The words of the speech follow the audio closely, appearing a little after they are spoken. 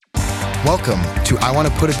Welcome to I Want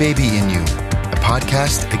to Put a Baby in You, a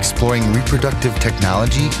podcast exploring reproductive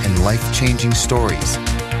technology and life-changing stories.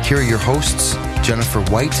 Here are your hosts, Jennifer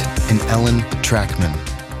White and Ellen Trackman.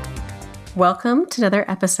 Welcome to another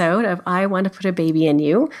episode of I Want to Put a Baby in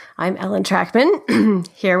You. I'm Ellen Trackman,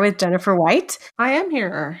 here with Jennifer White. I am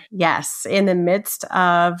here. Yes, in the midst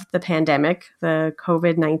of the pandemic, the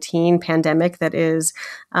COVID-19 pandemic that is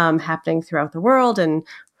happening throughout the world, and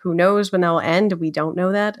who knows when that will end? We don't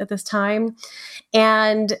know that at this time.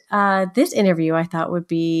 And this interview I thought would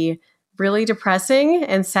be really depressing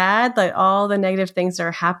and sad, like all the negative things that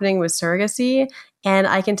are happening with surrogacy. And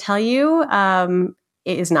I can tell you,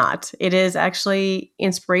 it is not. It is actually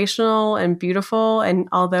inspirational and beautiful. And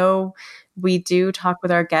although we do talk with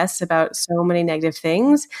our guests about so many negative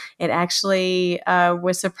things, it actually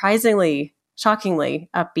was surprisingly, shockingly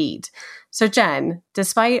upbeat. So Jen,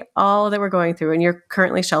 despite all that we're going through, and you're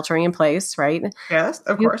currently sheltering in place, right? Yes,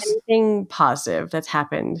 of course. Anything positive that's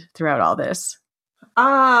happened throughout all this?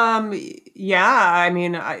 Yeah, I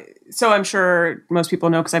mean, so I'm sure most people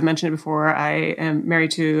know, because I've mentioned it before, I am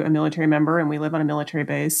married to a military member and we live on a military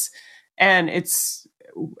base. And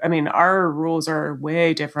our rules are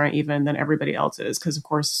way different even than everybody else's, because of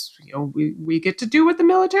course, we get to do what the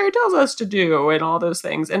military tells us to do and all those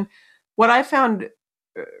things. And what I found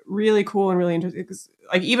really cool and really interesting, because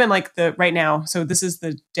right now, so this is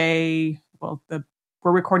the day, we're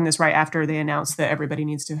recording this right after they announced that everybody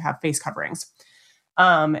needs to have face coverings.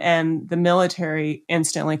 And the military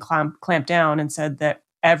instantly clamped down and said that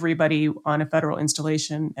everybody on a federal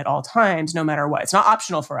installation at all times, no matter what, it's not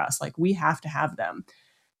optional for us. Like, we have to have them.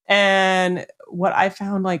 And what I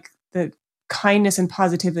found, like, the kindness and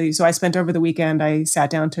positivity. So I spent over the weekend, I sat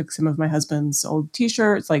down, took some of my husband's old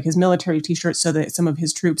t-shirts, like his military t-shirts, so that some of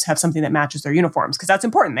his troops have something that matches their uniforms. Because that's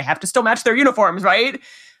important. They have to still match their uniforms, right? Is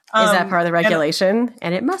that part of the regulation?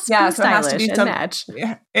 And it must be stylish and match.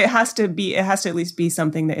 It has to at least be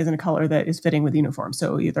something that isn't a color that is fitting with the uniform.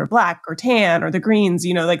 So either black or tan or the greens,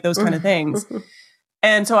 like those kind of things.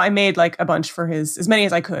 And so I made like a bunch for as many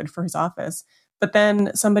as I could for his office. But then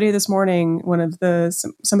somebody this morning,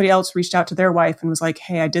 somebody else reached out to their wife and was like,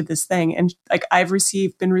 "Hey, I did this thing." And like, I've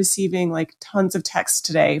been receiving like tons of texts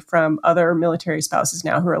today from other military spouses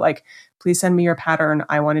now who are like, "Please send me your pattern.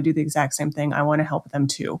 I want to do the exact same thing. I want to help them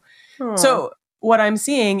too." Aww. So what I'm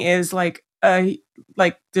seeing is like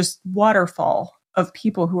this waterfall of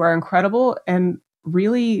people who are incredible and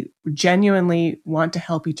really genuinely want to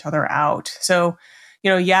help each other out. So,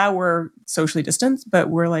 we're socially distanced, but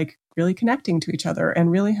we're like really connecting to each other and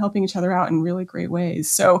really helping each other out in really great ways.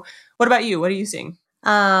 So what about you? What are you seeing?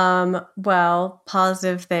 Well,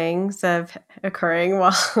 positive things of occurring.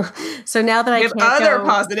 Well, so now that I can't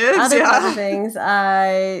positive things,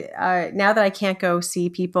 now that I can't go see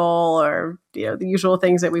people or, the usual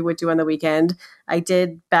things that we would do on the weekend, I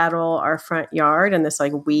did battle our front yard, and this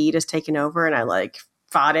like weed has taken over, and I like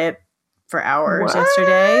fought it for hours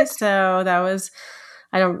yesterday. So that was,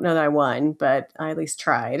 I don't know that I won, but I at least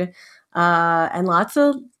tried. And lots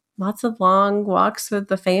of long walks with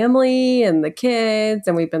the family and the kids.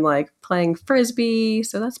 And we've been like playing Frisbee.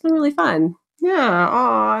 So that's been really fun. Yeah.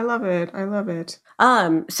 Oh, I love it. I love it.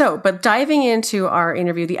 But diving into our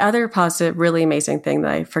interview, the other positive, really amazing thing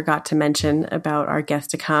that I forgot to mention about our guest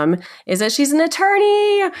to come is that she's an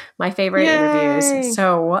attorney. My favorite interviews.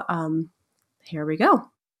 So, here we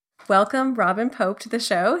go. Welcome, Robin Pope, to the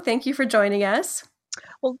show. Thank you for joining us.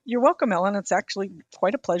 Well, you're welcome, Ellen. It's actually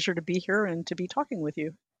quite a pleasure to be here and to be talking with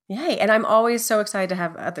you. Yay. And I'm always so excited to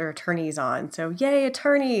have other attorneys on. So yay,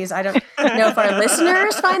 attorneys. I don't know if our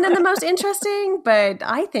listeners find them the most interesting, but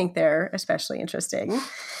I think they're especially interesting.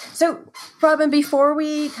 So Robin, before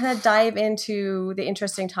we kind of dive into the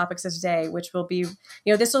interesting topics of today, which will be,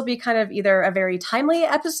 this will be kind of either a very timely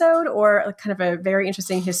episode or kind of a very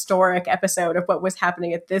interesting historic episode of what was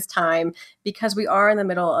happening at this time, because we are in the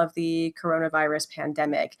middle of the coronavirus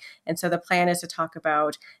pandemic. And so the plan is to talk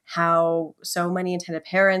about how so many intended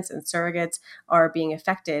parents and surrogates are being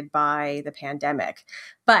affected by the pandemic.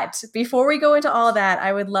 But before we go into all that,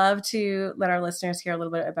 I would love to let our listeners hear a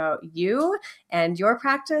little bit about you and your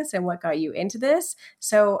practice and what got you into this.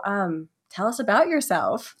 So tell us about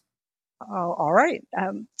yourself. Oh, all right.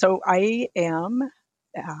 So I am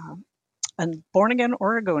a born-again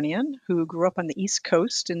Oregonian who grew up on the East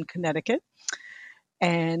Coast in Connecticut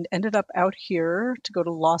and ended up out here to go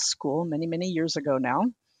to law school many, many years ago now.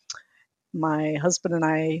 My husband and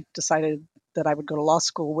I decided that I would go to law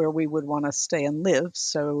school where we would want to stay and live.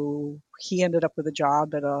 So he ended up with a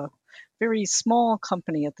job at a very small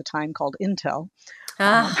company at the time called Intel.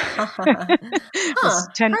 It was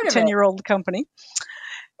a 10-year-old company.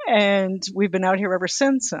 And we've been out here ever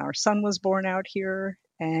since. And our son was born out here.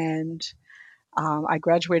 And I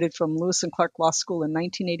graduated from Lewis and Clark Law School in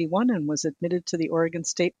 1981 and was admitted to the Oregon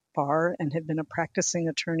State Bar and have been a practicing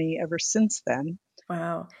attorney ever since then.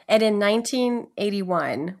 Wow. And in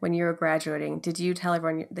 1981, when you were graduating, did you tell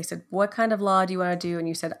everyone, they said, what kind of law do you want to do? And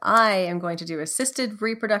you said, I am going to do assisted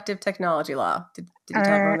reproductive technology law. Did you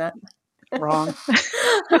tell everyone that? Wrong.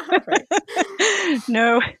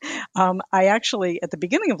 No. I actually, at the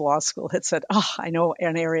beginning of law school, had said, I know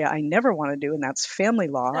an area I never want to do, and that's family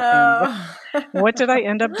law. Oh. And what did I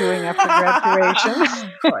end up doing after graduation?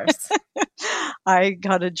 Of course. I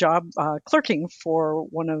got a job clerking for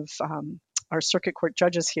one of our circuit court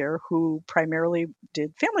judges here who primarily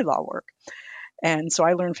did family law work. And so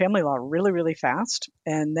I learned family law really, really fast,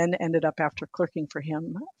 and then ended up, after clerking for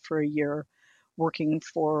him for a year, working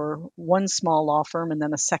for one small law firm and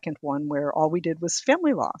then a second one where all we did was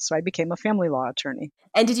family law. So I became a family law attorney.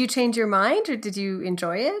 And did you change your mind, or did you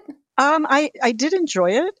enjoy it? I did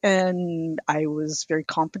enjoy it, and I was very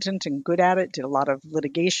competent and good at it. Did a lot of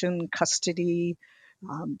litigation, custody,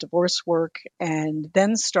 divorce work, and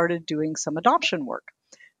then started doing some adoption work.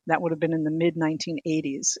 That would have been in the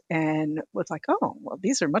mid-1980s, and was like, oh, well,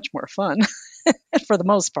 these are much more fun for the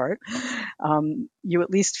most part. You at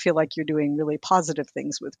least feel like you're doing really positive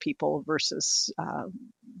things with people versus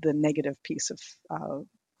the negative piece of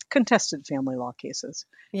contested family law cases.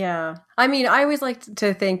 Yeah. I mean, I always like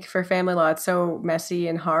to think for family law, it's so messy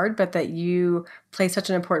and hard, but that you play such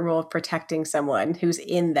an important role of protecting someone who's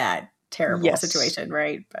in that terrible situation,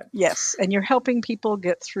 right? But yes, and you're helping people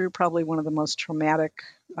get through probably one of the most traumatic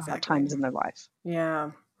times in their life.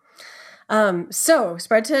 Yeah. So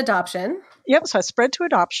spread to adoption. Yep. So I spread to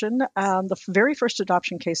adoption. The very first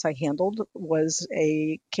adoption case I handled was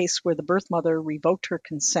a case where the birth mother revoked her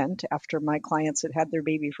consent after my clients had had their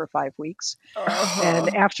baby for 5 weeks. Uh-huh.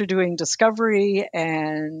 And after doing discovery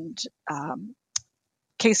and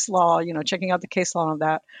case law, checking out the case law on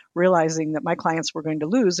that, realizing that my clients were going to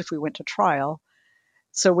lose if we went to trial.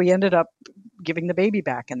 So we ended up giving the baby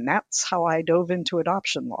back. And that's how I dove into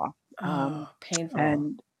adoption law. Painful.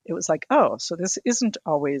 And it was like, so this isn't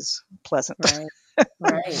always pleasant.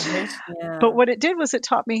 Right. Yeah. But what it did was it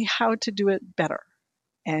taught me how to do it better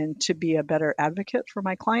and to be a better advocate for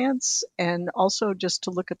my clients, and also just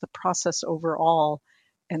to look at the process overall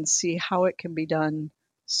and see how it can be done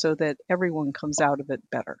so that everyone comes out of it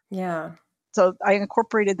better. Yeah. So I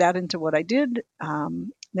incorporated that into what I did.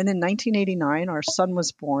 Then in 1989, our son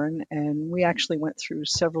was born, and we actually went through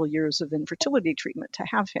several years of infertility treatment to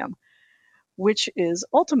have him, which is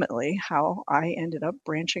ultimately how I ended up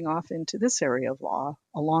branching off into this area of law,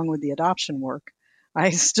 along with the adoption work.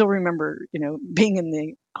 I still remember, being in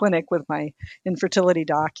the clinic with my infertility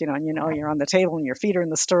doc, and you're on the table and your feet are in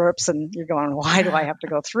the stirrups and you're going, why do I have to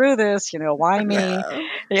go through this? Why me?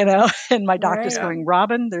 And my doctor's going,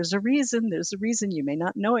 Robin, there's a reason. There's a reason. You may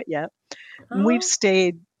not know it yet. And we've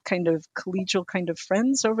stayed kind of collegial kind of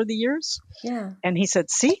friends over the years. Yeah. And he said,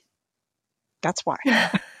 see, that's why.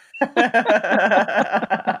 It's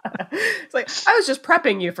like, I was just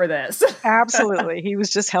prepping you for this. Absolutely. He was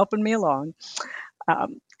just helping me along.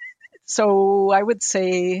 So I would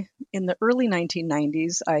say in the early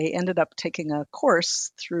 1990s, I ended up taking a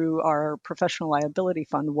course through our professional liability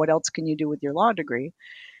fund. What else can you do with your law degree?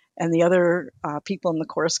 And the other people in the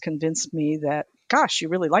course convinced me that, gosh, you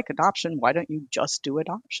really like adoption. Why don't you just do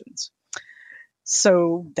adoptions?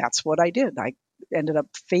 So that's what I did. I ended up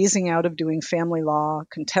phasing out of doing family law,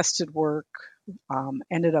 contested work,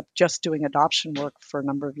 ended up just doing adoption work for a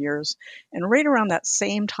number of years. And right around that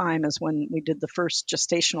same time as when we did the first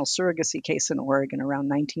gestational surrogacy case in Oregon, around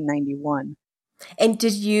 1991. And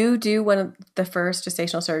did you do one of the first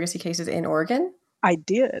gestational surrogacy cases in Oregon? I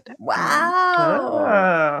did.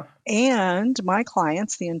 Wow. And my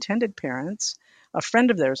clients, the intended parents, a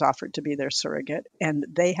friend of theirs offered to be their surrogate, and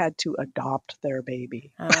they had to adopt their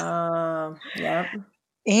baby. Oh, yep.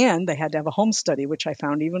 And they had to have a home study, which I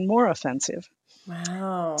found even more offensive.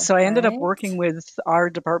 Wow. So I ended up working with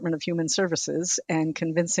our Department of Human Services and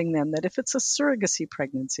convincing them that if it's a surrogacy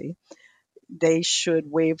pregnancy, they should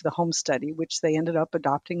waive the home study, which they ended up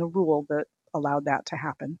adopting a rule that allowed that to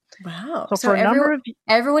happen. Wow. So for a number of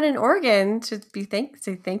everyone in Oregon should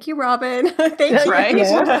say thank you, Robin. Thank you. Right?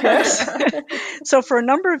 Yes. So for a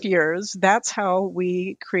number of years, that's how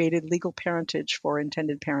we created legal parentage for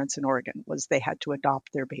intended parents in Oregon, was they had to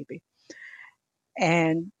adopt their baby.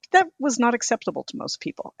 And that was not acceptable to most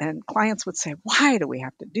people. And clients would say, why do we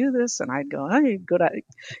have to do this? And I'd go,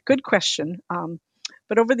 good question.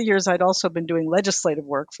 But over the years, I'd also been doing legislative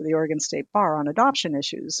work for the Oregon State Bar on adoption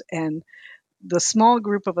issues. And the small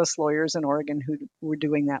group of us lawyers in Oregon who were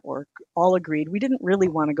doing that work all agreed we didn't really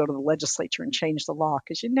want to go to the legislature and change the law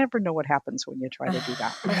because you never know what happens when you try to do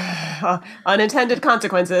that. Unintended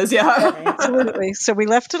consequences, yeah. Absolutely. So we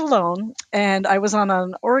left it alone, and I was on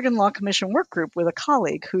an Oregon Law Commission work group with a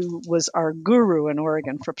colleague who was our guru in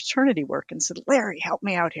Oregon for paternity work and said, Larry, help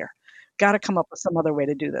me out here. Got to come up with some other way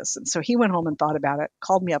to do this. And so he went home and thought about it,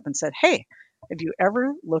 called me up and said, hey, have you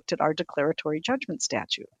ever looked at our declaratory judgment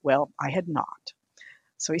statute? Well, I had not.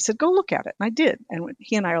 So he said, go look at it. And I did. And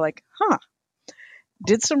he and I are like,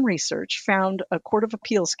 did some research, found a Court of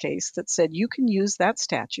Appeals case that said you can use that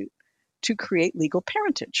statute to create legal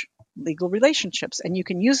parentage, legal relationships, and you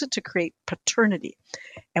can use it to create paternity.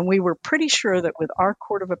 And we were pretty sure that with our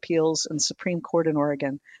Court of Appeals and Supreme Court in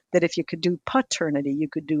Oregon, that if you could do paternity, you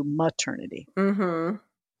could do maternity. Mm-hmm.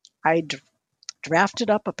 I drafted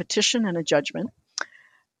up a petition and a judgment.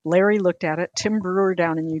 Larry looked at it. Tim Brewer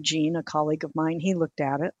down in Eugene, a colleague of mine, he looked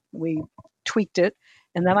at it. We tweaked it.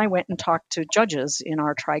 And then I went and talked to judges in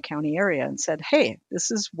our Tri-County area and said, hey,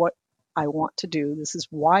 this is what I want to do. This is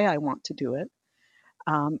why I want to do it.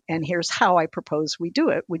 And here's how I propose we do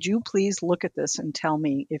it. Would you please look at this and tell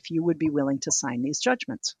me if you would be willing to sign these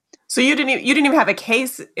judgments? So you didn't even have a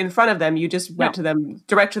case in front of them. You just went to them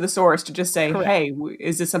direct to the source to just say, hey,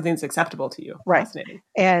 is this something that's acceptable to you? Right. Fascinating.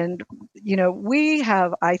 And, we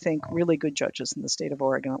have, I think, really good judges in the state of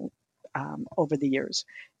Oregon over the years.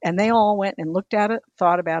 And they all went and looked at it,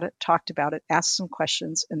 thought about it, talked about it, asked some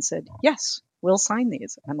questions and said, yes, we'll sign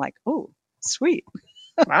these. I'm like, oh, sweet.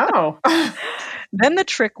 Wow. Then the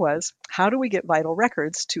trick was, how do we get Vital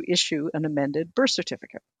Records to issue an amended birth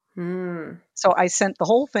certificate? So I sent the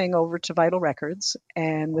whole thing over to Vital Records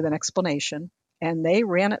and with an explanation, and they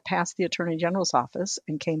ran it past the Attorney General's office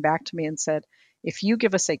and came back to me and said, if you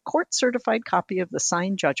give us a court-certified copy of the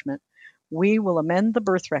signed judgment, we will amend the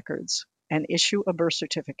birth records and issue a birth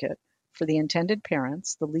certificate for the intended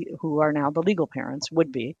parents, who are now the legal parents,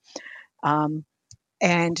 would be,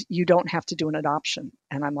 and you don't have to do an adoption.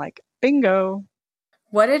 And I'm like, bingo.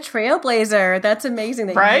 What a trailblazer. That's amazing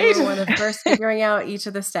that right? you were one of the first figuring out each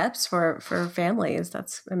of the steps for families.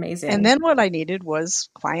 That's amazing. And then what I needed was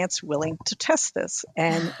clients willing to test this.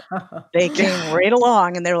 And they came right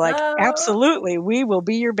along and they're like, absolutely, we will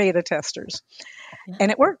be your beta testers. Yeah.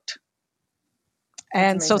 And it worked.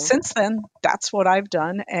 And so since then, that's what I've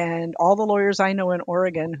done. And all the lawyers I know in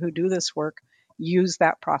Oregon who do this work use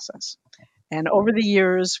that process. And over the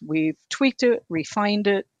years, we've tweaked it, refined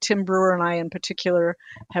it. Tim Brewer and I in particular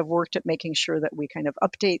have worked at making sure that we kind of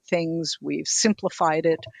update things. We've simplified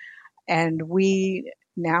it. And we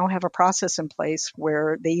now have a process in place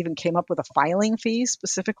where they even came up with a filing fee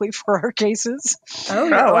specifically for our cases. Oh,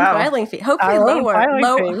 your own filing fee. Hopefully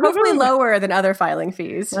lower than other filing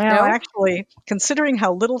fees. Well, actually, considering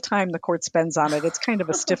how little time the court spends on it, it's kind of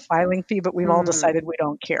a stiff filing fee, but we've all decided we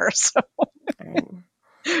don't care. So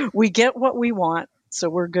we get what we want, so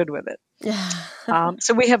we're good with it. Yeah.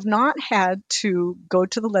 So we have not had to go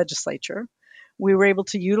to the legislature. We were able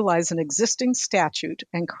to utilize an existing statute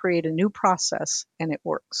and create a new process, and it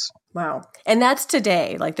works. Wow. And that's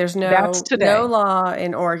today. Like there's no law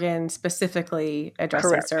in Oregon specifically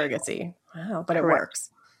addressing surrogacy. Wow, but it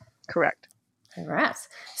works. Correct. Congrats.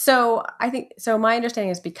 So my understanding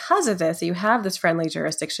is because of this, you have this friendly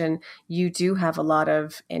jurisdiction. You do have a lot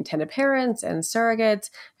of intended parents and surrogates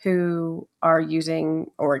who are using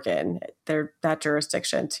Oregon, that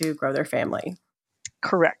jurisdiction, to grow their family.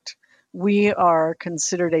 Correct. We are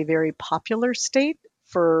considered a very popular state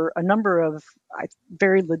for a number of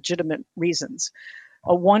very legitimate reasons.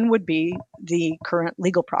 One would be the current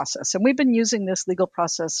legal process. And we've been using this legal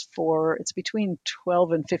process it's between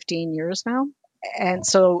 12 and 15 years now. And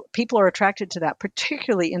so people are attracted to that,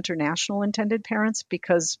 particularly international intended parents,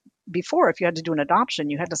 because before, if you had to do an adoption,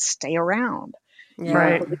 you had to stay around.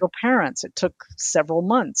 Right. Legal parents, it took several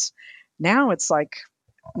months. Now it's like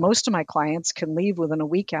most of my clients can leave within a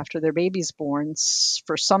week after their baby's born.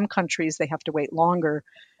 For some countries, they have to wait longer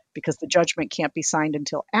because the judgment can't be signed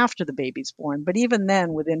until after the baby's born. But even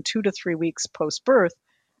then, within 2 to 3 weeks post-birth,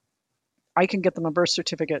 I can get them a birth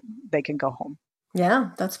certificate. They can go home. Yeah,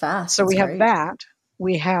 that's fast. So we have that.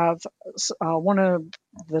 We have one of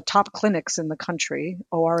the top clinics in the country,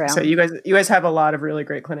 ORM. So you guys have a lot of really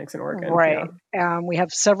great clinics in Oregon. Right. We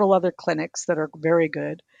have several other clinics that are very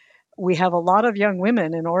good. We have a lot of young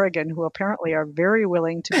women in Oregon who apparently are very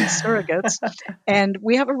willing to be surrogates. And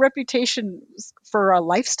we have a reputation for a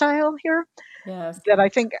lifestyle here that I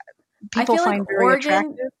think people find very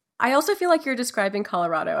attractive. I also feel like you're describing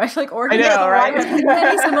Colorado. I feel like Oregon I know, right? has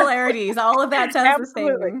many similarities. All of that sounds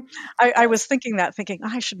Absolutely. the same. I was thinking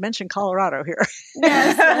I should mention Colorado here.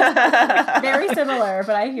 Yes, very similar,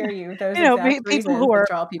 but I hear you. Those exact people reasons who that are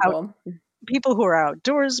draw people. People who are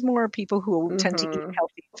outdoors more, people who tend to eat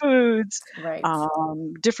healthy foods, Right.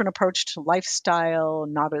 different approach to lifestyle,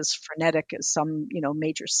 not as frenetic as some,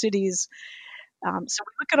 major cities. So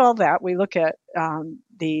we look at all that. We look at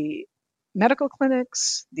the medical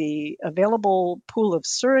clinics, the available pool of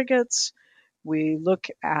surrogates. We look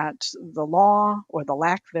at the law or the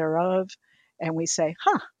lack thereof, and we say,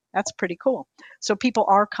 that's pretty cool. So people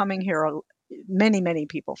are coming here, many, many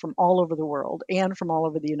people from all over the world and from all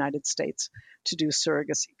over the United States to do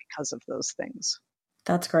surrogacy because of those things.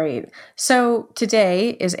 That's great. So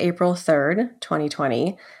today is April 3rd,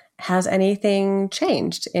 2020. Has anything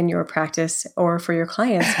changed in your practice or for your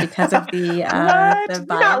clients because of the virus?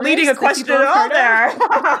 You're not leading a question at all there.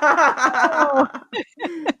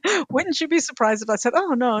 Wouldn't you be surprised if I said,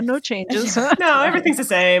 no changes? No, everything's the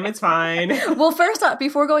same. It's fine. Well, first off,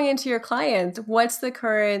 before going into your clients, what's the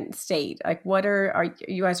current state? Like, what are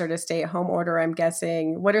you guys are to stay at home order, I'm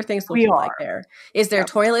guessing. What are things looking like there? Is there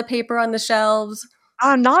toilet paper on the shelves?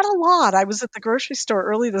 Not a lot. I was at the grocery store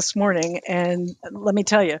early this morning, and let me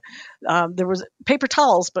tell you, there was paper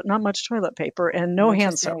towels, but not much toilet paper, and no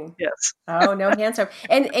hand soap. Yes. Oh, no hand soap.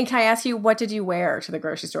 And can I ask you, what did you wear to the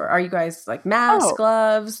grocery store? Are you guys like masks,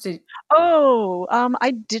 gloves?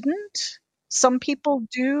 I didn't. Some people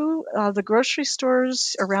do. The grocery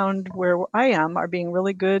stores around where I am are being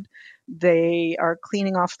really good. They are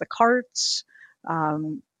cleaning off the carts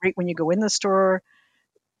right when you go in the store.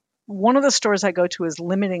 One of the stores I go to is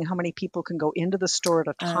limiting how many people can go into the store at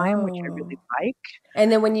a time, which I really like. And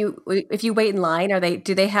then if you wait in line,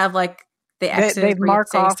 do they have like the X's? They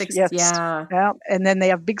mark off, yes. Yeah. And then they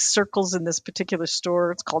have big circles in this particular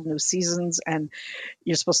store. It's called New Seasons, and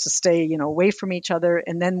you're supposed to stay, away from each other.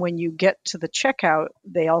 And then when you get to the checkout,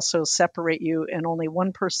 they also separate you, and only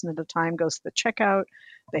one person at a time goes to the checkout.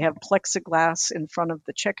 They have plexiglass in front of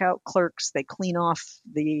the checkout clerks. They clean off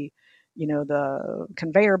the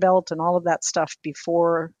conveyor belt and all of that stuff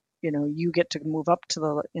before, you get to move up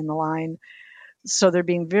in the line. So they're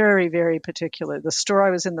being very, very particular. The store I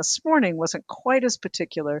was in this morning wasn't quite as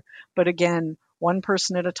particular, but again, one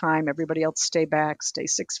person at a time, everybody else stay back, stay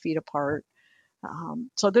 6 feet apart.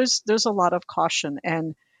 So there's a lot of caution.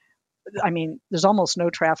 And I mean, there's almost no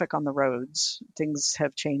traffic on the roads. Things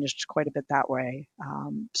have changed quite a bit that way.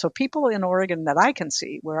 So people in Oregon that I can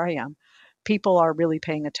see where I am, people are really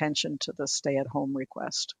paying attention to the stay-at-home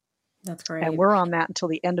request. That's great. And we're on that until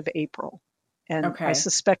the end of April. And I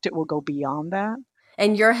suspect it will go beyond that.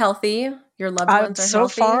 And you're healthy? Your loved ones are so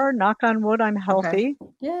healthy? So far, knock on wood, I'm healthy.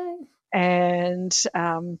 Okay. Yay. And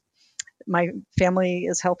my family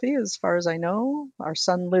is healthy as far as I know. Our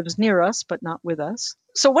son lives near us, but not with us.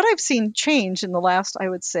 So what I've seen change in the last, I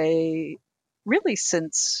would say, really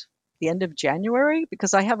since the end of January,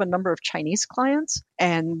 because I have a number of Chinese clients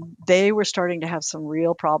and they were starting to have some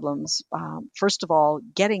real problems. First of all,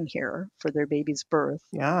 getting here for their baby's birth.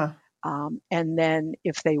 Yeah. And then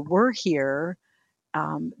if they were here,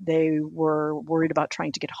 they were worried about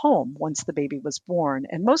trying to get home once the baby was born.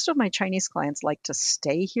 And most of my Chinese clients like to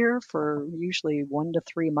stay here for usually 1 to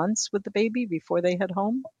 3 months with the baby before they head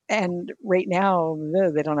home. And right now,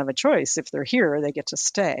 they don't have a choice. If they're here, they get to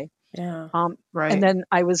stay. Yeah. Right. And then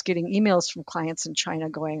I was getting emails from clients in China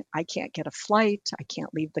going, I can't get a flight. I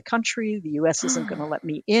can't leave the country. The U.S. isn't going to let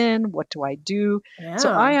me in. What do I do? Yeah. So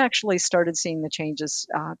I actually started seeing the changes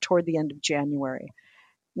toward the end of January.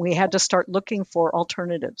 We had to start looking for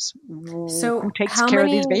alternatives. So who takes care of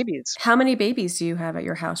these babies? How many babies do you have at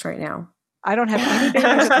your house right now? I don't have any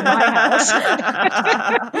babies at my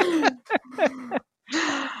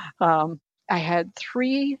house. I had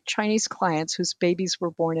 3 Chinese clients whose babies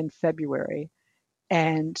were born in February,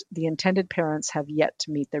 and the intended parents have yet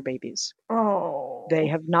to meet their babies. Oh. They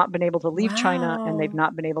have not been able to leave China, and they've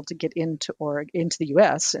not been able to get into the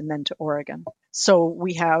U.S. and then to Oregon. So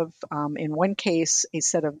we have, in one case, a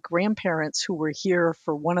set of grandparents who were here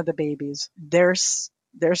for one of the babies. They're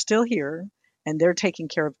still here, and they're taking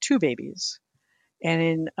care of 2 babies. And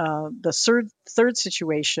in the third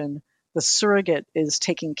situation, the surrogate is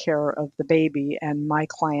taking care of the baby, and my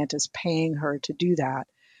client is paying her to do that.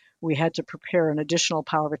 We had to prepare an additional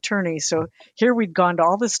power of attorney. So here we'd gone to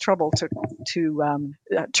all this trouble to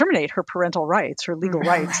terminate her parental rights, her legal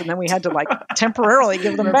rights, and then we had to temporarily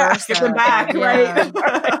give them back. Give them back, right?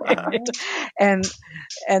 Right.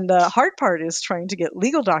 And the hard part is trying to get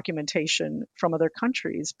legal documentation from other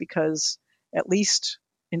countries, because at least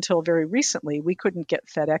until very recently, we couldn't get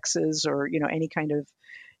FedExes or any kind of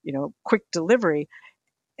quick delivery.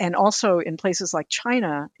 And also in places like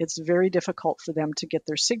China, it's very difficult for them to get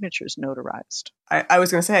their signatures notarized. I was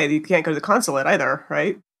going to say, you can't go to the consulate either,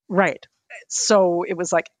 right? Right. So it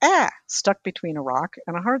was like, stuck between a rock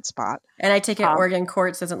and a hard spot. And I take it Oregon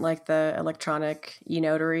courts doesn't like the electronic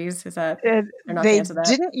e-notaries. Is that they're not fans of that?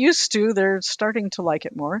 They didn't used to. They're starting to like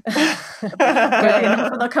it more.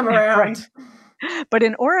 They'll come around. Right. But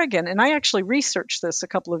in Oregon, and I actually researched this a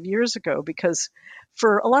couple of years ago, because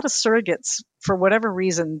for a lot of surrogates, for whatever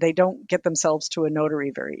reason, they don't get themselves to a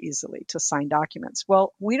notary very easily to sign documents.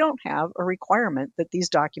 Well, we don't have a requirement that these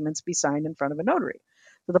documents be signed in front of a notary.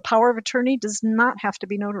 So the power of attorney does not have to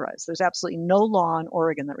be notarized. There's absolutely no law in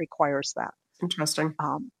Oregon that requires that. Interesting.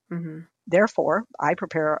 Therefore, I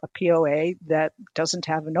prepare a POA that doesn't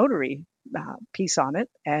have a notary piece on it.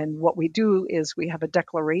 And what we do is we have a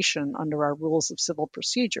declaration under our rules of civil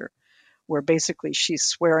procedure, where basically she's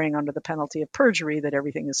swearing under the penalty of perjury that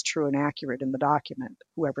everything is true and accurate in the document,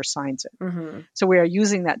 whoever signs it. So we are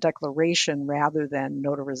using that declaration rather than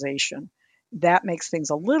notarization. That makes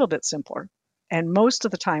things a little bit simpler. And most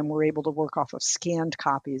of the time, we're able to work off of scanned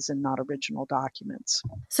copies and not original documents.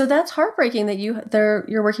 So that's heartbreaking that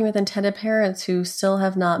you're working with intended parents who still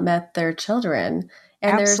have not met their children,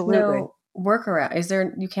 and Absolutely. There's no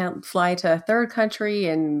workaround. You can't fly to a third country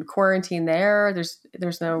and quarantine there?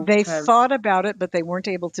 There's no. They thought about it, but they weren't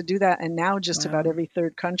able to do that, and now just about every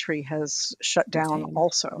third country has shut down.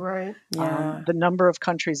 Also, right? Yeah, the number of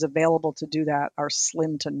countries available to do that are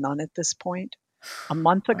slim to none at this point. A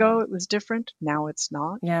month ago, it was different. Now it's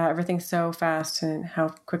not. Yeah, everything's so fast and how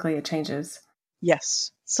quickly it changes. Yes.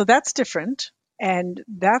 So that's different. And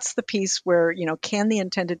that's the piece where, can the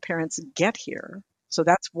intended parents get here? So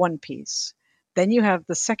that's one piece. Then you have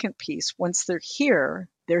the second piece. Once they're here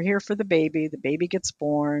for the baby. The baby gets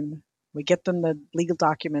born. We get them the legal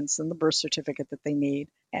documents and the birth certificate that they need.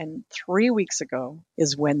 And 3 weeks ago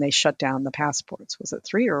is when they shut down the passports. Was it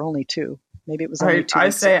 3 or only 2? Maybe it was only 2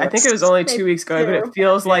 weeks ago. I think it was only 2 weeks ago, but it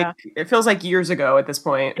feels like years ago at this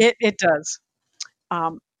point. It does.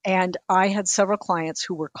 And I had several clients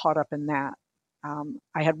who were caught up in that.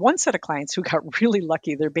 I had one set of clients who got really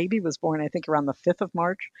lucky. Their baby was born, I think, around the 5th of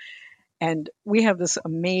March. And we have this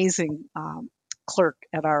amazing clerk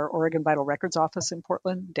at our Oregon Vital Records office in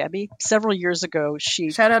Portland, Debbie. Several years ago,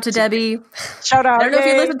 shout out to Debbie. Shout out. I don't know if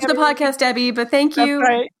you listen to the podcast, Debbie, but thank you. That's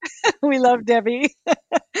right. We love Debbie.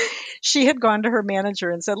 She had gone to her manager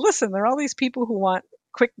and said, listen, there are all these people who want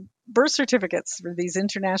quick birth certificates for these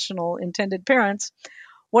international intended parents.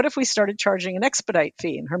 What if we started charging an expedite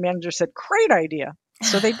fee? And her manager said, great idea.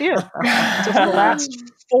 So they did. So for the last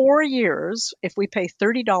 4 years, if we pay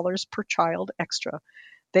 $30 per child extra,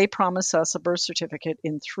 they promise us a birth certificate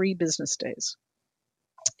in 3 business days.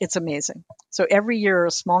 It's amazing. So every year,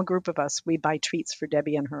 a small group of us, we buy treats for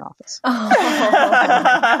Debbie in her office.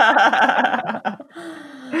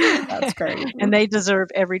 That's great. And they deserve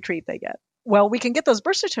every treat they get. Well, we can get those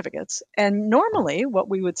birth certificates. And normally what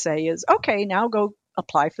we would say is, okay, now go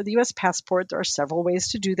apply for the U.S. passport. There are several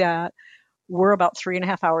ways to do that. We're about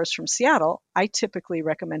 3.5 hours from Seattle. I typically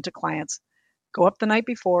recommend to clients, go up the night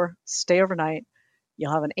before, stay overnight.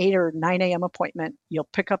 You'll have an 8 or 9 a.m. appointment. You'll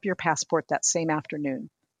pick up your passport that same afternoon.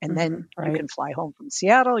 And then you can fly home from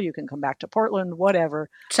Seattle. You can come back to Portland, whatever.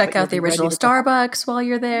 Check out the original Starbucks while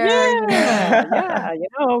you're there. Yeah,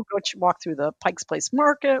 go walk through the Pike's Place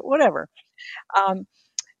Market, whatever.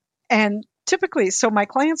 And typically, so my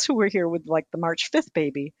clients who were here with like the March 5th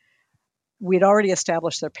baby, we'd already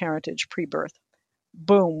established their parentage pre-birth.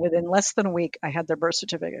 Boom, within less than a week, I had their birth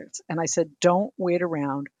certificates. And I said, don't wait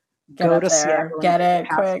around. Go to Seattle. Get it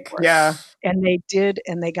quick. Yeah. And they did,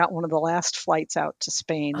 and they got one of the last flights out to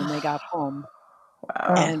Spain, and they got home.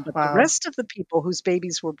 Wow. But the rest of the people whose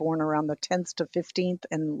babies were born around the 10th to 15th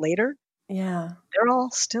and later, they're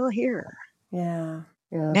all still here. Yeah.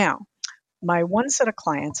 Now, my one set of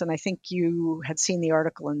clients, and I think you had seen the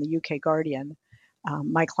article in the UK Guardian,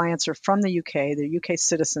 my clients are from the UK. They're UK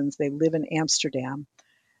citizens. They live in Amsterdam.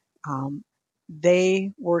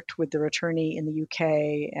 They worked with their attorney in the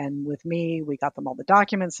UK and with me. We got them all the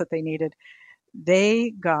documents that they needed. They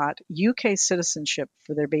got UK citizenship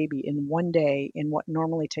for their baby in 1 day in what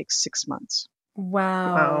normally takes 6 months.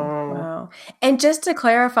 Wow. And just to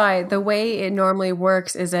clarify, the way it normally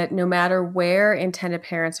works is that no matter where intended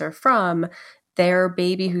parents are from, their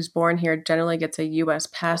baby who's born here generally gets a U.S.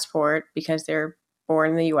 passport because they're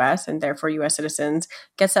born in the U.S. and therefore U.S. citizens,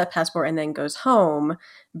 gets that passport and then goes home.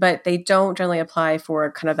 But they don't generally apply for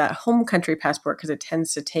kind of that home country passport because it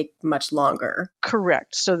tends to take much longer.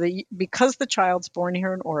 Correct. So because the child's born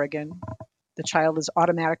here in Oregon, the child is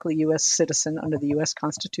automatically U.S. citizen under the U.S.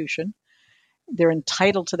 Constitution. they're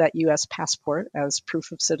entitled to that U.S. passport as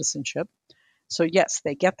proof of citizenship. So yes,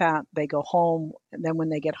 they get that, they go home, and then when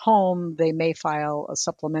they get home, they may file a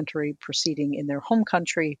supplementary proceeding in their home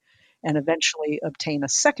country and eventually obtain a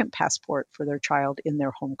second passport for their child in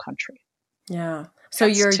their home country. Yeah. So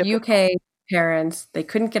That's your typical. UK parents, they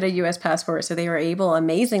couldn't get a US passport, so they were able,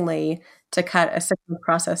 amazingly, to cut a 6-month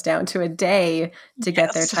process down to a day to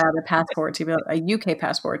get their Yes. child a passport, to be a UK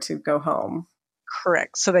passport to go home.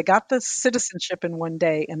 Correct. So they got the citizenship in one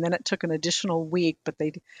day, and then it took an additional week, but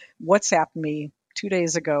they WhatsApped me 2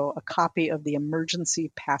 days ago a copy of the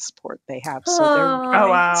emergency passport they have. So they're Oh, Oh,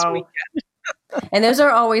 leaving this wow. week. And those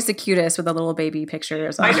are always the cutest with the little baby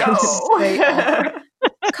pictures. I They know. are.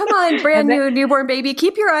 Come on, brand And then- new newborn baby.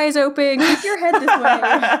 Keep your eyes open. Keep your head this way.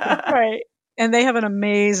 Right. And they have an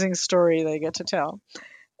amazing story they get to tell.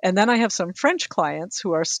 And then I have some French clients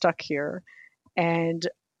who are stuck here, and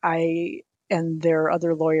I and their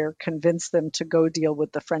other lawyer convinced them to go deal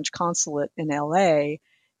with the French consulate in LA,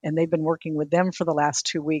 and they've been working with them for the last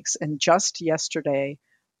 2 weeks. And just yesterday,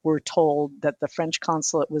 we're told that the French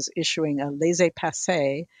consulate was issuing a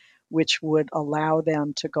laissez-passer, which would allow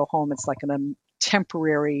them to go home. It's like a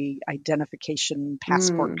temporary identification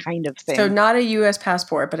passport kind of thing. So not a U.S.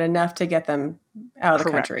 passport, but enough to get them out of the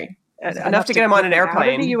Correct. country. Enough to get them on an out of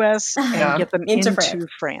airplane. the U.S. and Yeah. get them Into into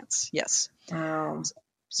France. Yes. Wow.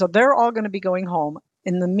 So they're all going to be going home.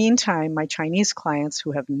 In the meantime, my Chinese clients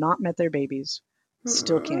who have not met their babies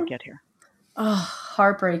still can't get here. Oh,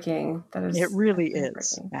 heartbreaking. That is. It really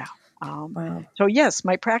is. heartbreaking. Yeah. Wow. So yes,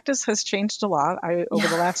 my practice has changed a lot. Over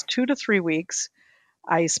the last 2 to 3 weeks,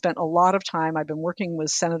 I spent a lot of time. I've been working with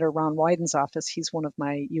Senator Ron Wyden's office. He's one of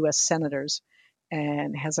my U.S. senators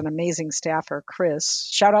and has an amazing staffer, Chris.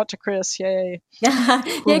 Shout out to Chris, yay!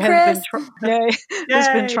 Yay, Chris! Who's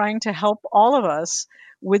been trying to help all of us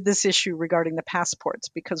with this issue regarding the passports,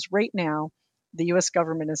 because right now the U.S.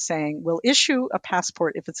 government is saying we'll issue a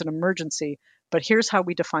passport if it's an emergency, but here's how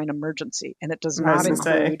we define emergency, and it does not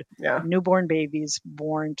include newborn babies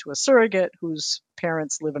born to a surrogate whose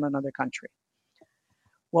parents live in another country.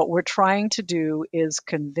 What we're trying to do is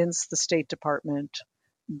convince the State Department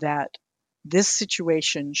that this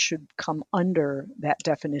situation should come under that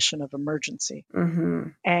definition of emergency. Mm-hmm.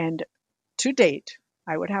 And to date,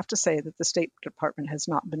 I would have to say that the State Department has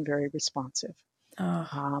not been very responsive.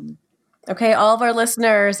 Okay, all of our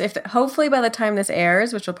listeners, if hopefully by the time this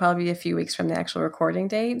airs, which will probably be a few weeks from the actual recording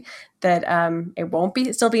date, that it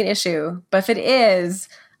won't still be an issue. But if it is,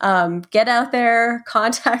 get out there,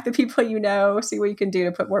 contact the people you know, see what you can do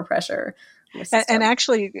to put more pressure. And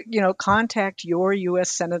actually, contact your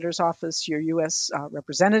U.S. Senator's office, your U.S.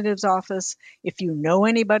 Representative's office. If you know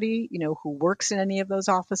anybody, who works in any of those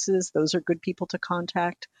offices, those are good people to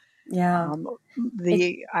contact. Yeah.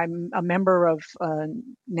 I'm a member of a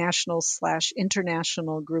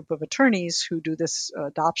national/international group of attorneys who do this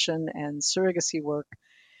adoption and surrogacy work.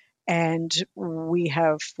 And we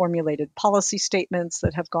have formulated policy statements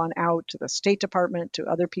that have gone out to the State Department, to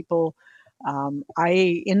other people.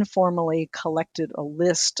 I informally collected a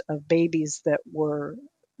list of babies that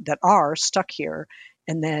are stuck here,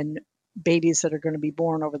 and then babies that are going to be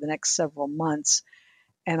born over the next several months.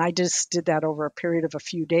 And I just did that over a period of a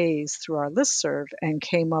few days through our listserv and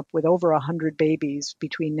came up with over 100 babies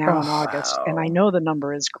between now and August. Wow. And I know the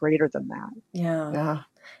number is greater than that. Yeah.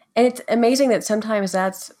 And it's amazing that sometimes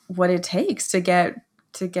that's what it takes to get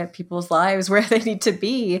people's lives where they need to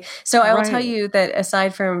be. So I will tell you that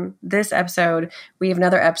aside from this episode, we have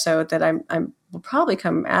another episode that will probably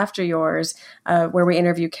come after yours, where we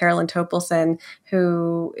interview Carolyn Topelson,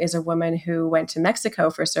 who is a woman who went to Mexico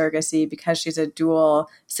for surrogacy because she's a dual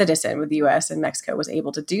citizen with the U.S. and Mexico, was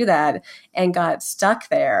able to do that and got stuck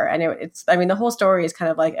there. And the whole story is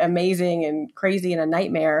kind of like amazing and crazy and a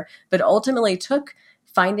nightmare, but ultimately took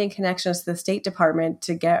finding connections to the State Department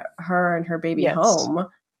to get her and her baby home.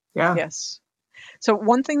 Yeah. Yes. So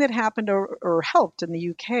one thing that happened or helped in the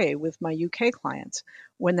UK with my UK clients,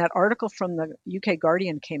 when that article from the UK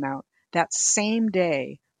Guardian came out, that same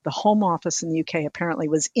day, the Home Office in the UK apparently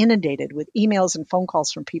was inundated with emails and phone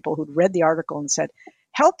calls from people who'd read the article and said,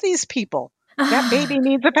 help these people. That baby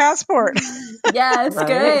needs a passport. Yes,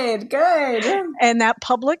 good. And that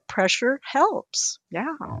public pressure helps.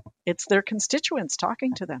 Yeah, it's their constituents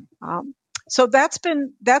talking to them. So that's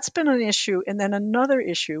been an issue. And then another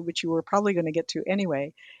issue, which you were probably going to get to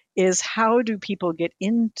anyway, is how do people get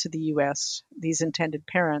into the U.S., these intended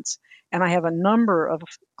parents? And I have a number of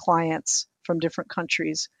clients from different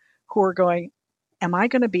countries who are going, am I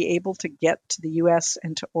going to be able to get to the U.S.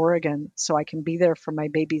 and to Oregon so I can be there for my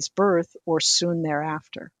baby's birth or soon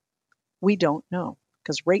thereafter? We don't know,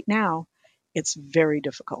 because right now it's very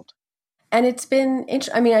difficult. And it's been,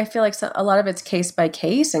 I mean, I feel like a lot of it's case by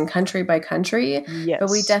case and country by country, Yes. but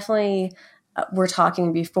we definitely were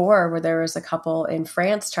talking before where there was a couple in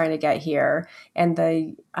France trying to get here, and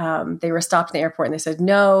they were stopped in the airport and they said,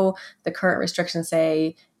 no, the current restrictions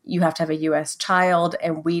say you have to have a U.S. child,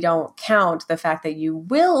 and we don't count the fact that you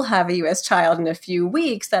will have a U.S. child in a few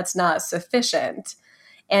weeks. That's not sufficient.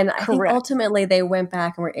 And I think ultimately they went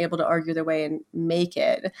back and were able to argue their way and make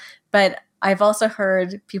it. But I've also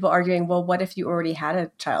heard people arguing, well, what if you already had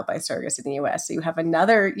a child by surrogacy in the U.S.? So you have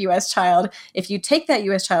another U.S. child. If you take that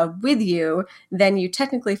U.S. child with you, then you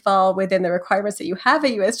technically fall within the requirements that you have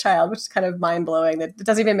a U.S. child, which is kind of mind-blowing. That it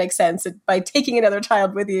doesn't even make sense. By taking another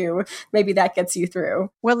child with you, maybe that gets you through.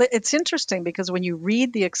 Well, it's interesting because when you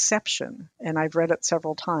read the exception, and I've read it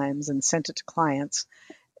several times and sent it to clients,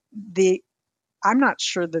 I'm not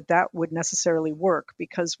sure that would necessarily work,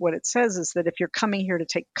 because what it says is that if you're coming here to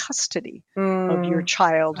take custody of your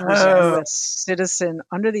child who's a U.S. citizen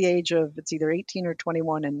under the age of, it's either 18 or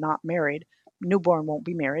 21 and not married, newborn won't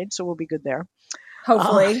be married, so we'll be good there.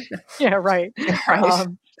 Hopefully. Yeah, right. Right.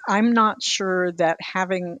 I'm not sure that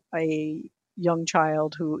having a young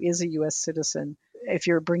child who is a U.S. citizen, if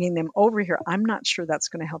you're bringing them over here, I'm not sure that's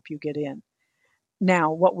going to help you get in.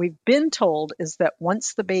 Now, what we've been told is that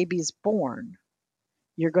once the baby's born,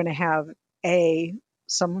 you're going to have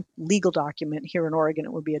some legal document. Here in Oregon,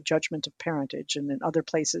 it would be a judgment of parentage, and in other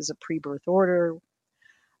places, a pre-birth order,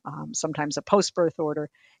 sometimes a post-birth order,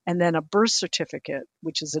 and then a birth certificate,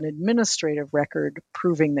 which is an administrative record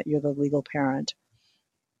proving that you're the legal parent.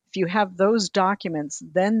 If you have those documents,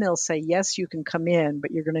 then they'll say, yes, you can come in,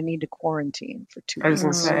 but you're going to need to quarantine for 2 weeks. I was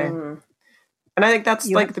going to say. And I think that's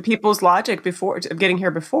like the people's logic of getting here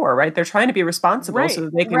before, right? They're trying to be responsible so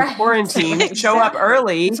that they can quarantine, show up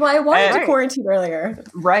early. That's why I wanted to quarantine earlier.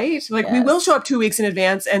 Right? Like, we will show up 2 weeks in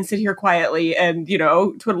advance and sit here quietly and,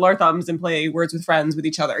 twiddle our thumbs and play Words with Friends with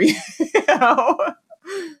each other.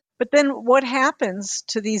 But then what happens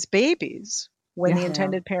to these babies when the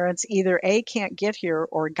intended parents either can't get here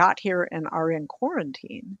or got here and are in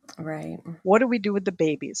quarantine? Right. What do we do with the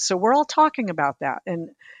babies? So we're all talking about that.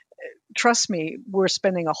 And trust me, we're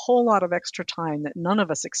spending a whole lot of extra time that none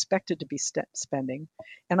of us expected to be spending.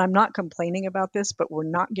 And I'm not complaining about this, but we're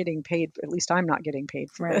not getting paid. At least I'm not getting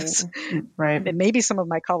paid for this. Right. And maybe some of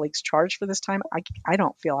my colleagues charge for this time. I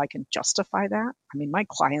don't feel I can justify that. I mean, my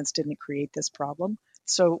clients didn't create this problem.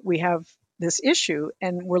 So we have this issue,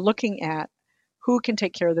 and we're looking at who can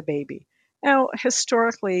take care of the baby. Now,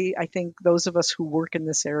 historically, I think those of us who work in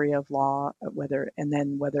this area of law, whether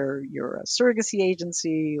you're a surrogacy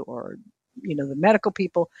agency or, the medical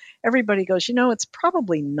people, everybody goes, it's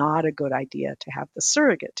probably not a good idea to have the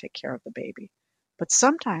surrogate take care of the baby. But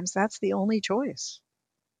sometimes that's the only choice.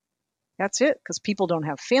 That's it, because people don't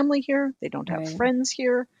have family here, they don't have friends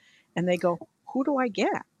here, and they go, who do I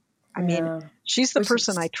get? I mean, she's the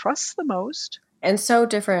person I trust the most. And so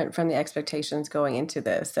different from the expectations going into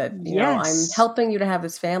this that, I'm helping you to have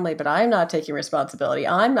this family, but I'm not taking responsibility.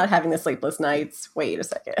 I'm not having the sleepless nights. Wait a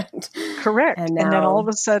second. Correct. And then all of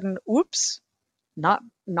a sudden, oops, not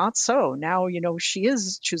so. Now, she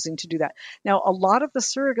is choosing to do that. Now, a lot of the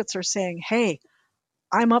surrogates are saying, hey,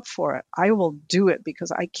 I'm up for it. I will do it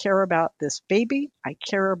because I care about this baby. I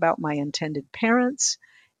care about my intended parents,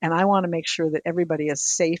 and I want to make sure that everybody is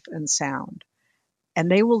safe and sound. And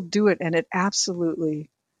they will do it. And it absolutely,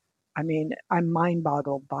 I'm mind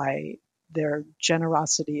boggled by their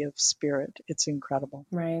generosity of spirit. It's incredible.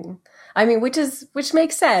 Right. Which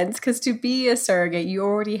makes sense, because to be a surrogate, you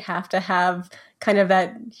already have to have kind of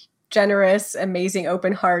that generous, amazing,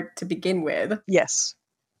 open heart to begin with. Yes.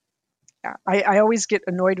 I always get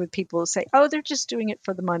annoyed with people who say, oh, they're just doing it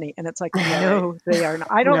for the money. And it's like, no, they are not.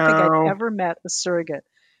 I don't think I've ever met a surrogate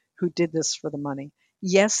who did this for the money.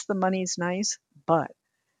 Yes, the money's nice, but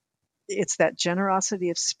it's that generosity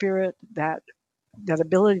of spirit, that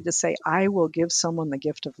ability to say, I will give someone the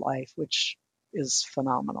gift of life, which is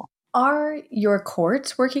phenomenal. Are your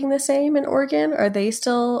courts working the same in Oregon? Are they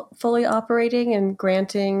still fully operating and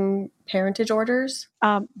granting parentage orders?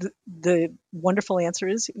 The wonderful answer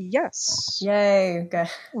is yes. Yay. Okay.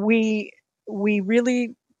 We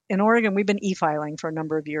really, in Oregon, we've been e-filing for a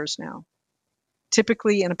number of years now.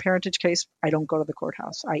 Typically, in a parentage case, I don't go to the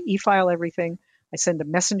courthouse. I e-file everything. I send a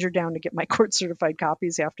messenger down to get my court-certified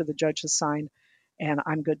copies after the judge has signed, and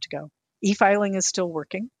I'm good to go. E-filing is still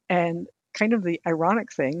working, and kind of the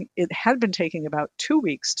ironic thing, it had been taking about 2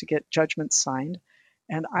 weeks to get judgments signed,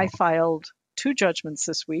 and I filed 2 judgments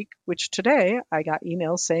this week, which today I got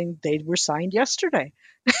emails saying they were signed yesterday.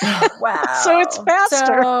 Wow. So it's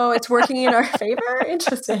faster. So it's working in our favor?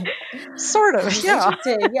 Interesting. Sort of, yeah.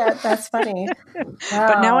 Interesting. Yeah, that's funny. Wow.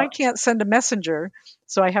 But now I can't send a messenger,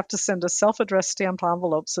 so I have to send a self-addressed stamped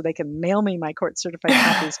envelope so they can mail me my court-certified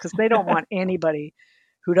copies, because they don't want anybody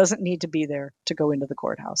who doesn't need to be there to go into the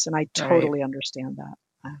courthouse. And I totally understand that.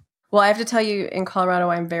 Well, I have to tell you, in Colorado,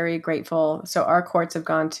 I'm very grateful. So our courts have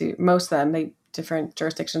gone to, most of them, different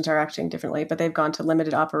jurisdictions are acting differently, but they've gone to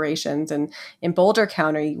limited operations. And in Boulder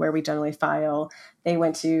County, where we generally file, they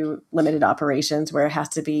went to limited operations, where it has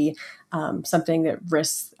to be something that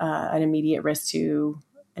risks an immediate risk to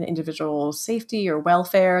an individual's safety or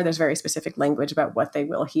welfare. There's very specific language about what they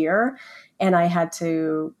will hear. And I had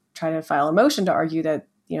to try to file a motion to argue that,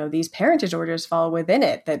 these parentage orders fall within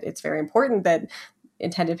it, that it's very important that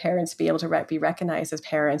intended parents be able to be recognized as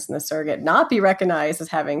parents, and the surrogate not be recognized as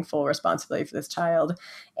having full responsibility for this child.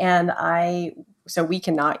 And so we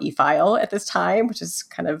cannot e-file at this time, which is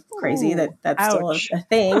kind of crazy. That's ouch. Still a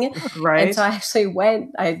thing. Right. And so I actually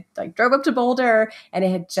I drove up to Boulder, and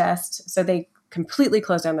it had so they completely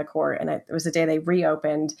closed down the court. And it was the day they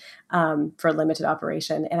reopened for a limited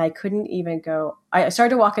operation. And I couldn't even go. I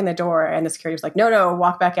started to walk in the door, and the security was like, no,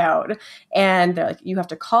 walk back out. And they're like, you have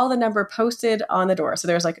to call the number posted on the door. So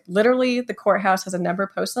there's literally the courthouse has a number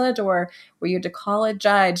posted on the door where you have to call a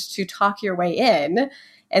judge to talk your way in.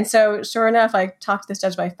 And so sure enough, I talked to this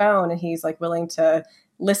judge by phone, and he's willing to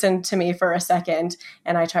listen to me for a second.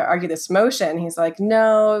 And I try to argue this motion. He's like,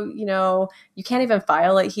 no, you can't even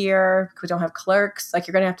file it here. We don't have clerks.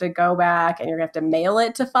 You're going to have to go back, and you're going to have to mail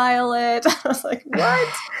it to file it. I was like, what?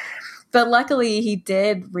 But luckily, he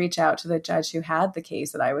did reach out to the judge who had the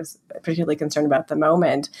case that I was particularly concerned about at the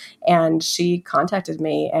moment. And she contacted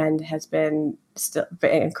me and has been still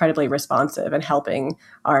incredibly responsive and helping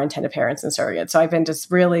our intended parents and surrogates. So I've been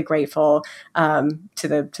just really grateful to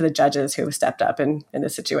the judges who have stepped up in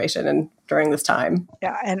this situation and during this time.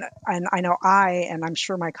 Yeah, and I know and I'm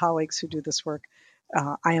sure my colleagues who do this work,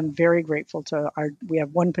 I am very grateful to we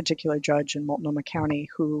have one particular judge in Multnomah County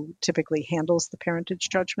who typically handles the parentage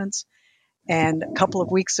judgments. And a couple of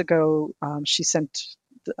weeks ago, she sent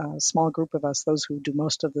a small group of us, those who do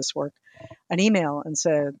most of this work, an email and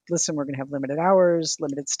said, listen, we're going to have limited hours,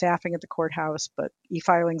 limited staffing at the courthouse, but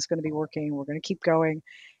e-filing is going to be working. We're going to keep going.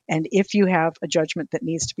 And if you have a judgment that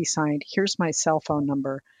needs to be signed, here's my cell phone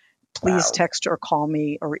number. Please text or call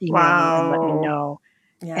me or email me and let me know.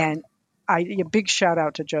 Yeah. And a big shout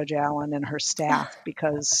out to Judge Allen and her staff,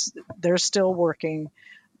 because they're still working,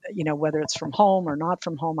 whether it's from home or not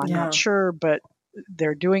from home, I'm not sure, but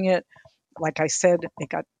they're doing it. Like I said,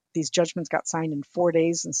 these judgments got signed in 4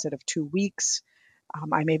 days instead of 2 weeks.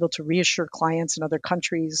 I'm able to reassure clients in other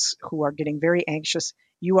countries who are getting very anxious.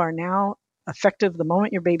 You are now effective the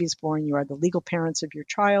moment your baby's born. You are the legal parents of your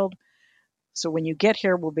child. So when you get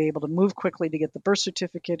here, we'll be able to move quickly to get the birth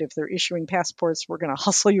certificate. If they're issuing passports, we're going to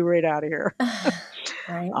hustle you right out of here.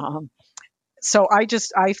 Right. So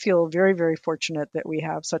I feel very, very fortunate that we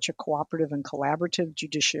have such a cooperative and collaborative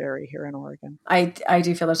judiciary here in Oregon. I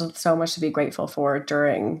do feel there's so much to be grateful for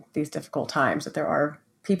during these difficult times, that there are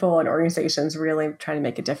people and organizations really trying to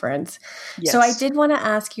make a difference. Yes. So I did want to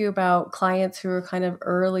ask you about clients who are kind of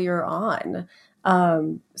earlier on.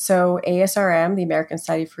 So ASRM, the American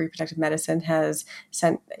Society for Reproductive Medicine, has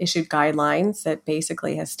issued guidelines that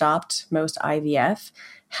basically has stopped most IVF.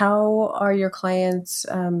 How are your clients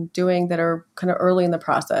doing that are kind of early in the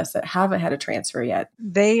process, that haven't had a transfer yet?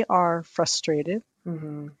 They are frustrated.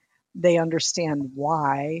 Mm-hmm. They understand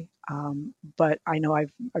why, but I know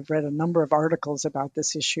I've read a number of articles about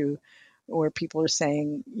this issue where people are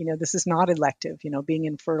saying, this is not elective. Being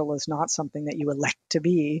infertile is not something that you elect to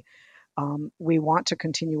be. We want to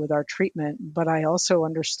continue with our treatment, but I also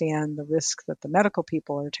understand the risk that the medical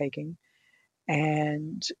people are taking.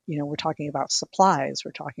 And, we're talking about supplies,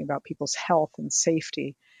 we're talking about people's health and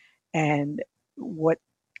safety. And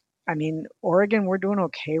Oregon, we're doing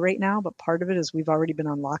okay right now, but part of it is we've already been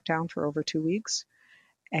on lockdown for over 2 weeks,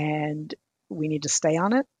 and we need to stay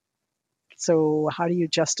on it. So how do you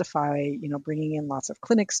justify, bringing in lots of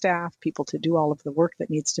clinic staff, people to do all of the work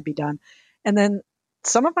that needs to be done? And then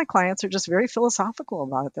some of my clients are just very philosophical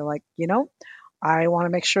about it. They're like, I want to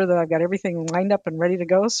make sure that I've got everything lined up and ready to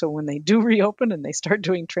go. So when they do reopen and they start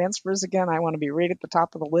doing transfers again, I want to be right at the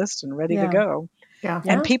top of the list and ready to go. Yeah.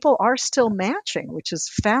 And people are still matching, which is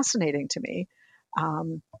fascinating to me.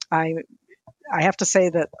 I have to say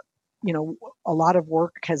that, a lot of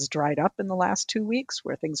work has dried up in the last 2 weeks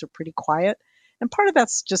where things are pretty quiet. And part of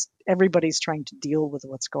that's just everybody's trying to deal with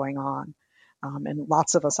what's going on. And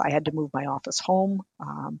lots of us, I had to move my office home.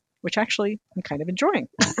 which actually I'm kind of enjoying.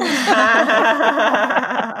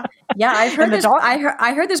 Yeah, I've heard this.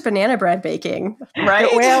 I heard there's banana bread baking. Right.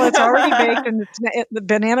 Well, it's already baked, and the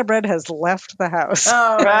banana bread has left the house.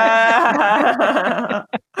 Oh, right.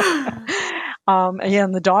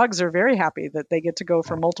 And the dogs are very happy that they get to go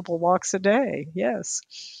for multiple walks a day. Yes.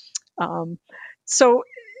 So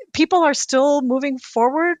people are still moving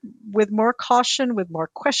forward with more caution, with more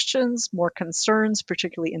questions, more concerns,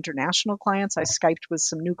 particularly international clients. I Skyped with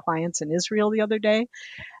some new clients in Israel the other day.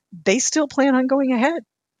 They still plan on going ahead.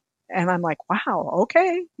 And I'm like, wow,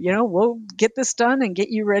 okay, we'll get this done and get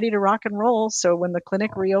you ready to rock and roll. So when the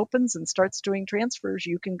clinic reopens and starts doing transfers,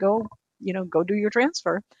 you can go do your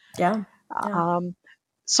transfer. Yeah.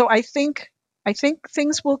 So I think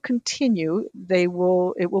things will continue. It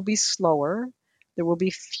will be slower. There will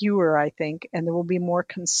be fewer, I think, and there will be more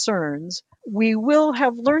concerns. We will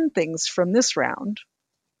have learned things from this round.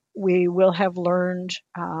 We will have learned,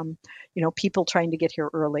 people trying to get here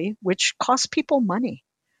early, which costs people money.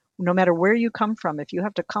 No matter where you come from, if you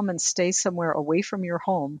have to come and stay somewhere away from your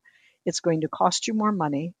home, it's going to cost you more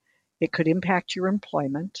money. It could impact your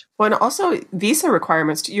employment. Well, and also visa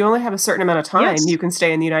requirements. You only have a certain amount of time you can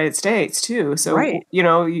stay in the United States, too. So, right.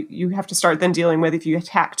 You have to start then dealing with, if you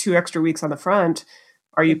tack 2 extra weeks on the front,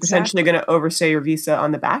 are you potentially going to overstay your visa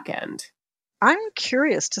on the back end? I'm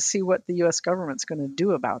curious to see what the U.S. government's going to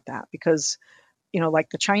do about that, because like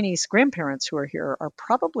the Chinese grandparents who are here are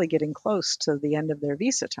probably getting close to the end of their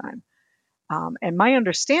visa time. And my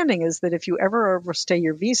understanding is that if you ever overstay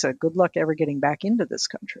your visa, good luck ever getting back into this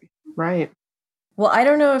country. Right. Well, I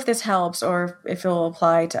don't know if this helps or if it will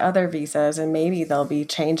apply to other visas, and maybe there'll be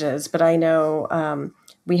changes. But I know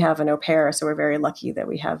we have an au pair, so we're very lucky that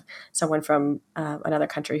we have someone from another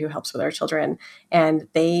country who helps with our children. And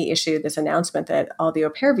they issued this announcement that all the au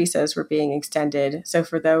pair visas were being extended. So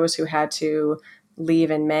for those who had to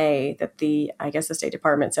leave in May, that I guess the State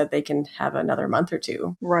Department said they can have another month or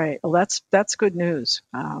 2. Right. Well, that's good news.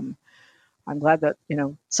 I'm glad that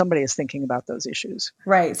somebody is thinking about those issues.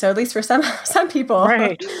 Right. So at least for some people,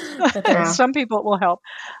 right? Some people it will help.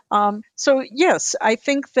 So yes, I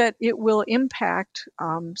think that it will impact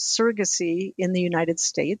surrogacy in the United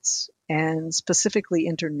States, and specifically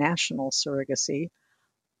international surrogacy.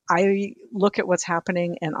 I look at what's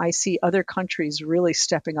happening and I see other countries really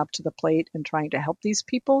stepping up to the plate and trying to help these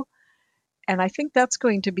people. And I think that's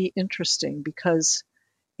going to be interesting, because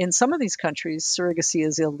in some of these countries, surrogacy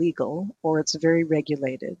is illegal or it's very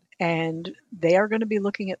regulated, and they are going to be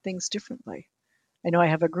looking at things differently. I know I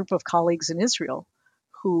have a group of colleagues in Israel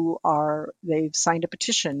they've signed a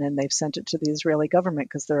petition and they've sent it to the Israeli government,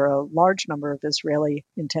 because there are a large number of Israeli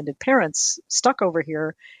intended parents stuck over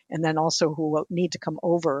here, and then also who will need to come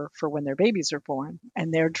over for when their babies are born.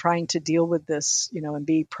 And they're trying to deal with this, and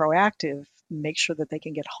be proactive, make sure that they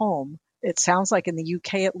can get home. It sounds like in the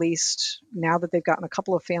UK, at least, now that they've gotten a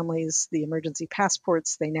couple of families the emergency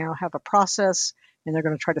passports, they now have a process, and they're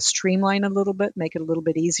going to try to streamline a little bit, make it a little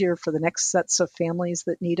bit easier for the next sets of families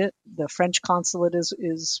that need it. The French consulate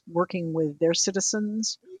is working with their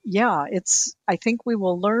citizens. Yeah, I think we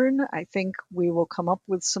will learn. I think we will come up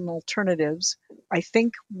with some alternatives. I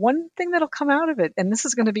think one thing that'll come out of it, and this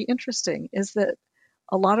is going to be interesting, is that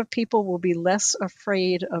a lot of people will be less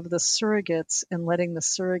afraid of the surrogates and letting the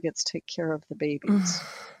surrogates take care of the babies.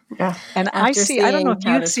 Yeah. And I don't know if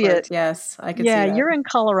you see it. Yes, I can see that. Yeah, you're in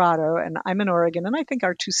Colorado and I'm in Oregon. And I think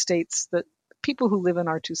our 2 states, that people who live in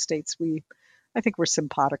our 2 states, I think we're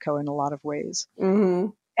simpatico in a lot of ways. Mm-hmm.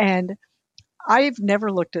 And I've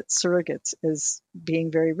never looked at surrogates as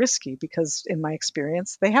being very risky, because in my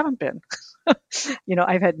experience, they haven't been.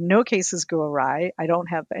 I've had no cases go awry. I don't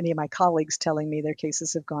have any of my colleagues telling me their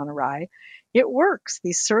cases have gone awry. It works.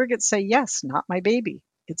 These surrogates say, yes, not my baby.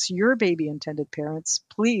 It's your baby, intended parents.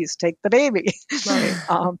 Please take the baby.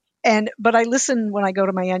 Right. But I listen when I go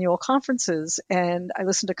to my annual conferences, and I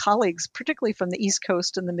listen to colleagues, particularly from the East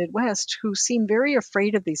Coast and the Midwest, who seem very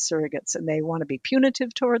afraid of these surrogates, and they want to be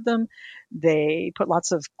punitive toward them. They put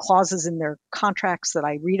lots of clauses in their contracts that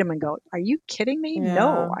I read them and go, are you kidding me? Yeah.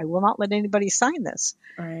 No, I will not let anybody sign this.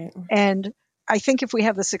 Right. And I think if we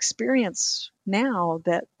have this experience now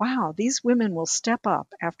that, wow, these women will step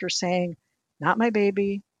up after saying, not my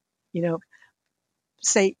baby,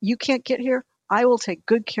 say, you can't get here. I will take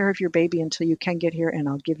good care of your baby until you can get here, and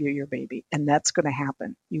I'll give you your baby. And that's going to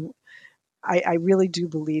happen. I really do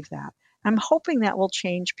believe that. I'm hoping that will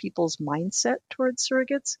change people's mindset towards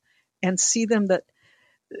surrogates and see them that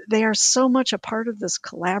they are so much a part of this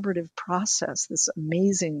collaborative process, this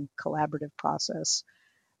amazing collaborative process,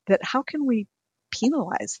 that how can we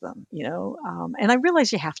penalize them, And I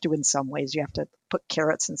realize you have to in some ways. You have to put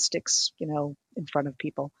carrots and sticks, in front of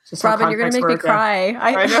people. Robin, you're going to make me cry.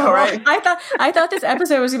 I know, right? I thought this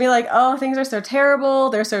episode was going to be like, oh, things are so terrible.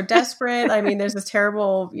 They're so desperate. I mean, there's this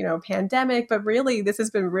terrible, pandemic, but really this has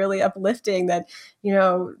been really uplifting that,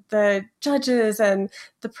 the judges and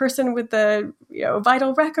the person with the,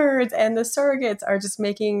 vital records and the surrogates are just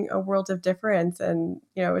making a world of difference. And,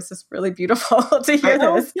 it's just really beautiful to hear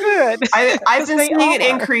this. Good. I've been seeing an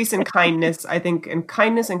increase in kindness, I think, in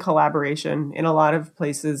kindness and collaboration in a lot of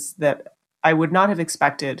places that I would not have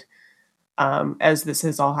expected as this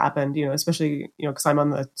has all happened, especially, because I'm on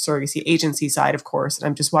the surrogacy agency side, of course, and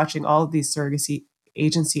I'm just watching all of these surrogacy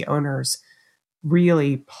agency owners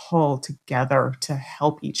really pull together to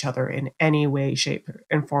help each other in any way, shape,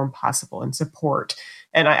 and form possible and support.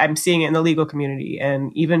 And I'm seeing it in the legal community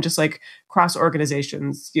and even just like cross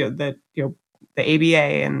organizations, the ABA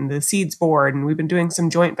and the Seeds Board. And we've been doing some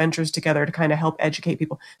joint ventures together to kind of help educate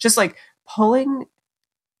people, just like pulling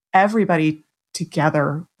everybody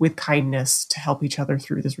together with kindness to help each other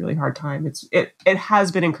through this really hard time. It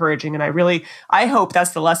has been encouraging. And I hope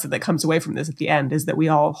that's the lesson that comes away from this at the end, is that we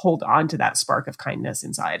all hold on to that spark of kindness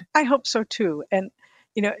inside. I hope so too. And,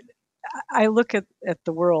 I look at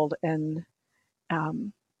the world and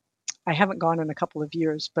I haven't gone in a couple of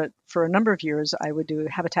years, but for a number of years, I would do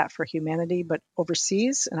Habitat for Humanity, but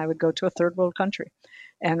overseas, and I would go to a third world country.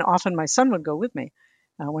 And often my son would go with me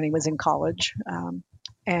when he was in college.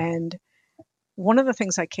 And one of the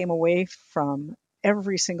things I came away from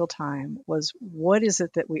every single time was, what is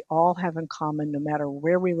it that we all have in common, no matter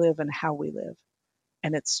where we live and how we live?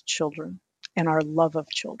 And it's children and our love of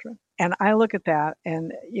children. And I look at that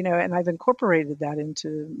and, and I've incorporated that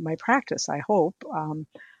into my practice, I hope.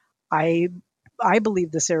 I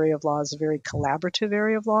believe this area of law is a very collaborative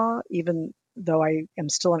area of law, even though I am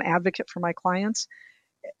still an advocate for my clients.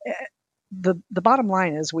 The bottom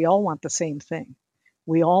line is we all want the same thing.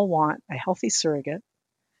 We all want a healthy surrogate,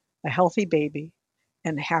 a healthy baby,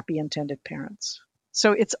 and happy intended parents.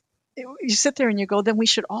 So you sit there and you go, then we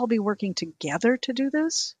should all be working together to do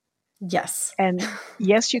this. Yes. And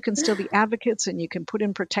yes, you can still be advocates and you can put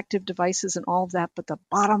in protective devices and all of that. But the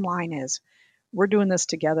bottom line is we're doing this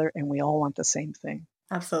together and we all want the same thing.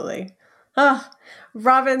 Absolutely.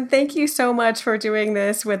 Robin, thank you so much for doing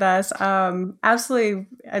this with us. Absolutely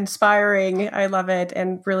inspiring. I love it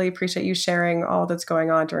and really appreciate you sharing all that's going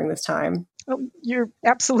on during this time. Oh, you're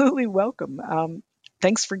absolutely welcome.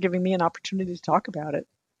 Thanks for giving me an opportunity to talk about it.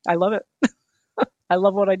 I love it. I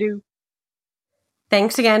love what I do.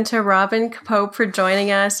 Thanks again to Robin Pope for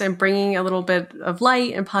joining us and bringing a little bit of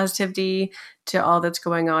light and positivity to all that's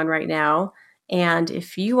going on right now. And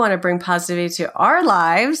if you want to bring positivity to our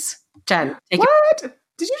lives, Jen, what?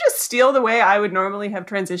 Did you just steal the way I would normally have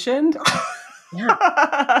transitioned?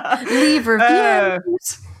 Yeah. Leave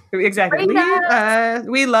reviews. Exactly.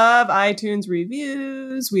 We love iTunes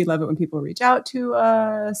reviews. We love it when people reach out to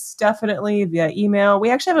us, definitely via email. We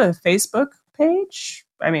actually have a Facebook page.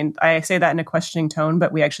 I mean, I say that in a questioning tone,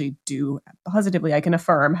 but we actually do positively, I can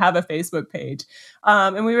affirm, have a Facebook page.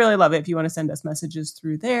 And we really love it if you want to send us messages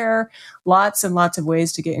through there. Lots and lots of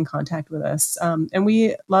ways to get in contact with us. And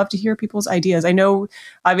we love to hear people's ideas. I know,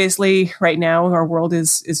 obviously, right now our world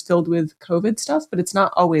is filled with COVID stuff, but it's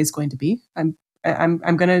not always going to be. I'm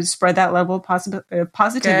going to spread that level of positivity Good.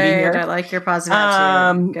 here. I like your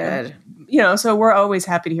positivity. Good. So we're always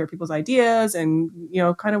happy to hear people's ideas and,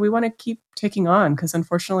 kind of we want to keep taking on because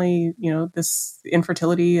unfortunately, this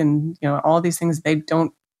infertility and, all of these things, they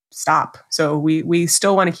don't stop. So we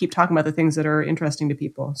still want to keep talking about the things that are interesting to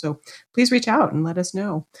people. So please reach out and let us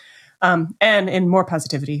know. And in more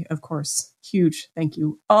positivity, of course, huge thank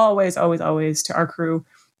you always, always, always to our crew,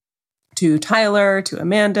 to Tyler, to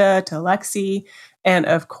Amanda, to Lexi, and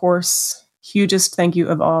of course, hugest thank you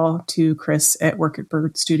of all to Chris at Work at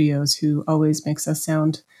Bird Studios, who always makes us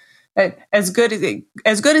sound as good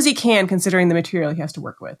as he can, considering the material he has to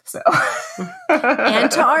work with. So,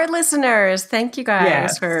 and to our listeners, thank you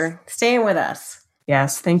guys for staying with us.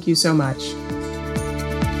 Yes, thank you so much.